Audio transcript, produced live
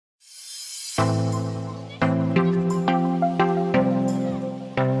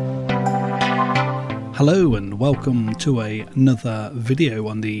Hello and welcome to another video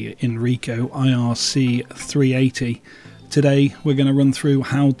on the Inrico IRC380. Today we're going to run through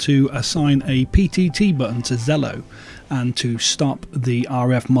how to assign a PTT button to Zello and to stop the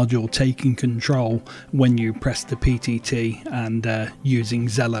RF module taking control when you press the PTT and using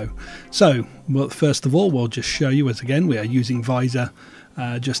Zello. So first of all, we'll just show you as again we are using Visor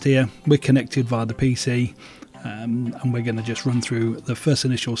just here. We're connected via the PC and we're going to just run through the first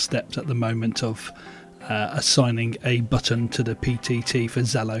initial steps at the moment of assigning a button to the PTT for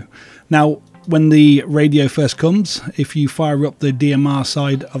Zello. Now when the radio first comes, if you fire up the DMR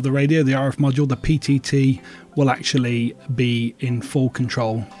side of the radio, the RF module, the PTT will actually be in full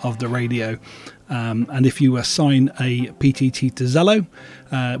control of the radio. And if you assign a PTT to Zello,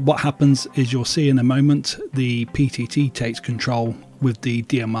 what happens is you'll see in a moment the PTT takes control with the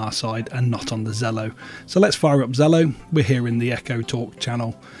DMR side and not on the Zello. So let's fire up Zello. We're here in the Echo Talk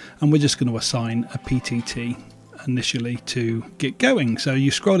channel and we're just going to assign a PTT initially to get going. So you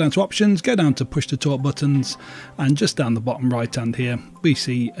scroll down to options, go down to push to talk buttons, and just down the bottom right hand here we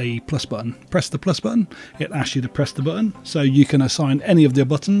see a plus button. Press the plus button, it asks you to press the button, so you can assign any of the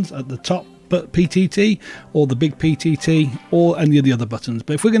buttons at the top but PTT or the big PTT or any of the other buttons.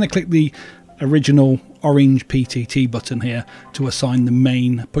 But if we're going to click the original orange PTT button here to assign the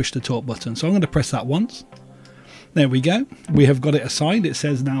main push to talk button, so I'm going to press that once. There we go, we have got it assigned. It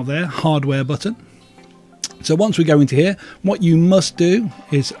says now there hardware button. So once we go into here, what you must do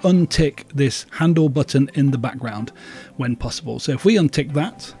is untick this handle button in the background when possible. So if we untick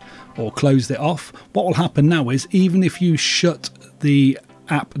that or close it off, what will happen now is even if you shut the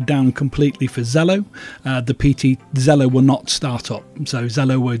app down completely for Zello, Zello will not start up. So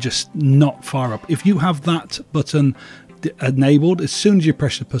Zello will just not fire up. If you have that button enabled, as soon as you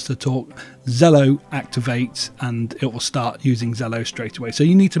press the push to talk, Zello activates and it will start using Zello straight away. So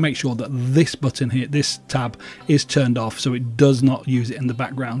you need to make sure that this button here, this tab, is turned off so it does not use it in the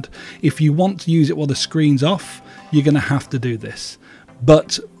background. If you want to use it while the screen's off, you're going to have to do this,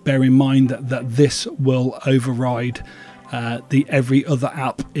 but bear in mind that this will override the every other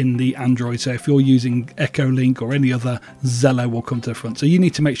app in the Android. So if you're using Echolink or any other, Zello will come to the front. So you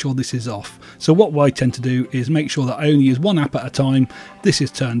need to make sure this is off. So what I tend to do is make sure that I only use one app at a time. This is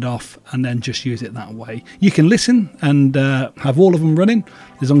turned off and then just use it that way. You can listen and have all of them running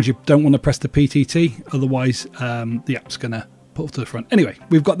as long as you don't want to press the PTT. Otherwise the app's going to put to the front. Anyway,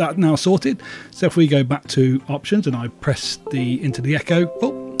 we've got that now sorted. So if we go back to options and I press into the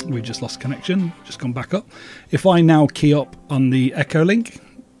Echo, we just lost connection, just gone back up. If I now key up on the Echolink,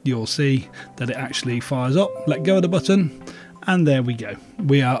 you'll see that it actually fires up. Let go of the button and there we go.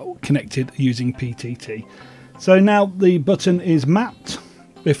 We are connected using PTT. So now the button is mapped.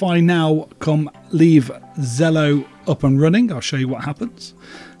 If I now leave Zello up and running, I'll show you what happens.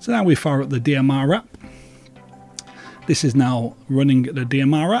 So now we fire up the DMR app. This is now running the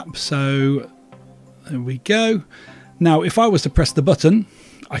DMR app. So there we go. Now if I was to press the button,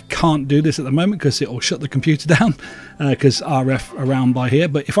 I can't do this at the moment because it will shut the computer down because RF around by here.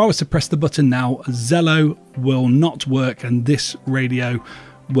 But if I was to press the button now, Zello will not work and this radio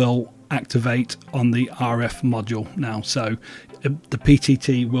will activate on the RF module now. So the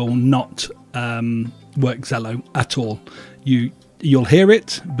PTT will not work Zello at all. You'll hear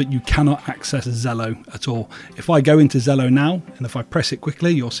it, but you cannot access Zello at all. If I go into Zello now and if I press it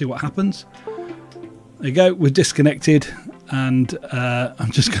quickly, you'll see what happens. There you go, we're disconnected. And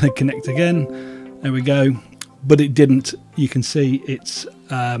I'm just going to connect again. There we go. But it didn't. You can see it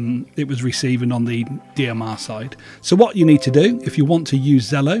was receiving on the DMR side. So what you need to do if you want to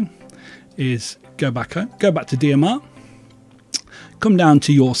use Zello is go back to DMR, come down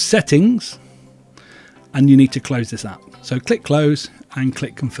to your settings, and you need to close this app. So click close and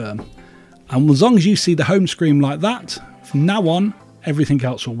click confirm. And as long as you see the home screen like that, from now on, everything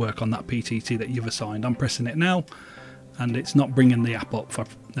else will work on that PTT that you've assigned. I'm pressing it now. And it's not bringing the app up.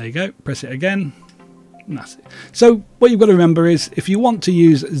 There you go, press it again, and that's it. So what you've got to remember is if you want to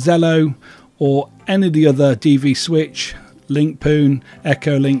use Zello or any of the other DVSwitch, Linkpoon,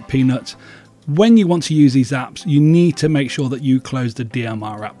 Echolink, Peanut, when you want to use these apps, you need to make sure that you close the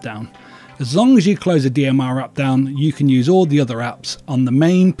DMR app down. As long as you close the DMR app down, you can use all the other apps on the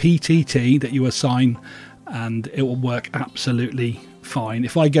main PTT that you assign and it will work absolutely fine.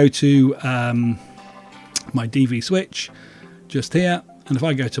 If I go to my DVSwitch just here, and if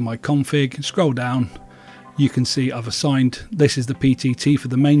I go to my config, scroll down, you can see I've assigned, this is the PTT for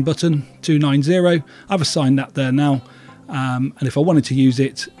the main button 290. I've assigned that there now, and if I wanted to use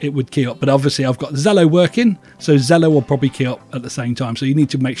it, it would key up, but obviously I've got Zello working, so Zello will probably key up at the same time. So you need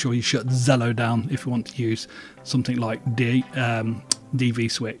to make sure you shut Zello down if you want to use something like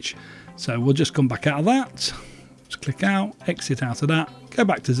DVSwitch. So we'll just come back out of that, just click out, exit out of that, go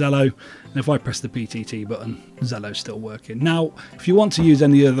back to Zello, and if I press the PTT button, Zello's still working. Now, if you want to use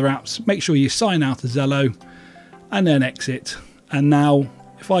any other apps, make sure you sign out of Zello and then exit. And now,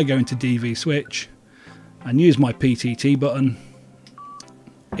 if I go into DVSwitch and use my PTT button,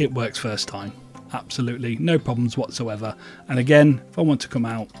 it works first time. Absolutely no problems whatsoever. And again, if I want to come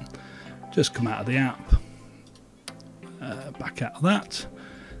out, just come out of the app, back out of that.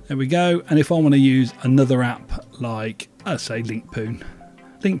 There we go. And if I want to use another app like, let's say Linkpoon.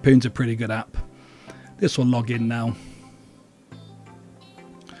 Linkpoon's a pretty good app. This will log in now.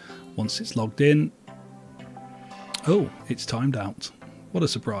 Once it's logged in, oh, it's timed out. What a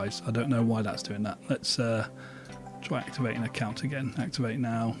surprise. I don't know why that's doing that. Let's try activating account again. Activate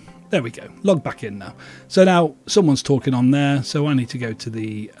now. There we go. Log back in now. So now someone's talking on there. So I need to go to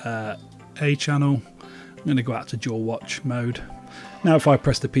the A channel. I'm going to go out to jaw watch mode. Now if I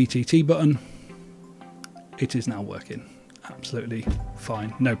press the PTT button, it is now working. Absolutely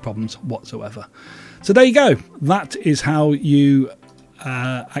fine. No problems whatsoever. So there you go. That is how you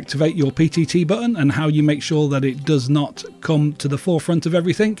activate your PTT button and how you make sure that it does not come to the forefront of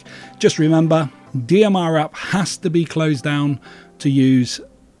everything. Just remember, DMR app has to be closed down to use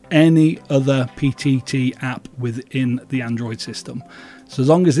any other PTT app within the Android system. So as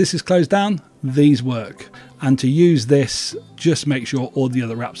long as this is closed down, these work. And to use this, just make sure all the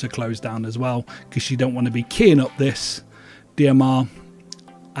other apps are closed down as well, because you don't want to be keying up this DMR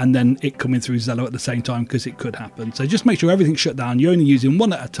and then it coming through Zello at the same time, because it could happen. So just make sure everything's shut down. You're only using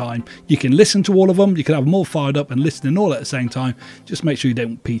one at a time. You can listen to all of them. You can have them all fired up and listening all at the same time. Just make sure you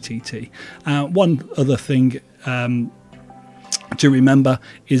don't PTT. One other thing to remember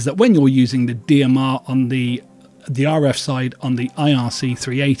is that when you're using the DMR on the RF side on the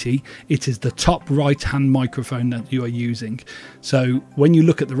IRC380, it is the top right hand microphone that you are using. So when you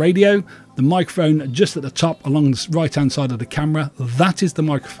look at the radio, the microphone just at the top along the right hand side of the camera, that is the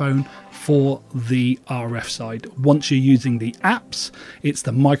microphone for the RF side. Once you're using the apps, it's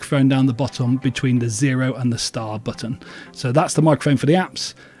the microphone down the bottom between the 0 and the star button. So that's the microphone for the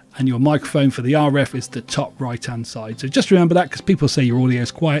apps, and your microphone for the RF is the top right hand side. So just remember that, because people say your audio is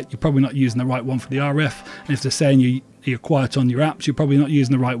quiet, you're probably not using the right one for the RF, and if they're saying you're quiet on your apps, you're probably not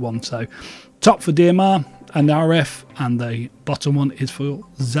using the right one. So top for DMR and RF, and the bottom one is for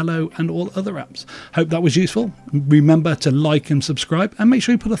Zello and all other apps. Hope that was useful. Remember to like and subscribe, and make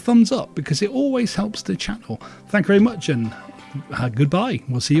sure you put a thumbs up, because it always helps the channel. Thank you very much, and goodbye.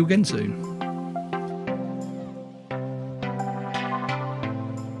 We'll see you again soon.